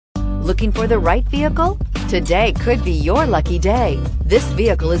Looking for the right vehicle? Today could be your lucky day. This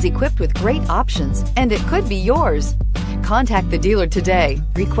vehicle is equipped with great options and it could be yours. Contact the dealer today,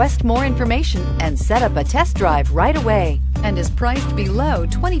 request more information, and set up a test drive right away, and is priced below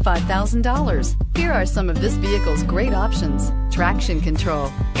 $25,000. Here are some of this vehicle's great options: traction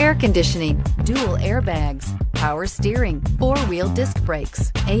control, air conditioning, dual airbags, power steering, four-wheel disc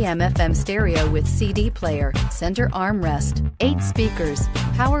brakes, AM/FM stereo with CD player, center armrest, 8 speakers,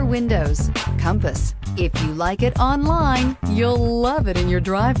 power windows, compass. If you like it online, you'll love it in your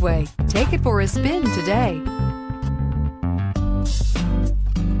driveway. Take it for a spin today.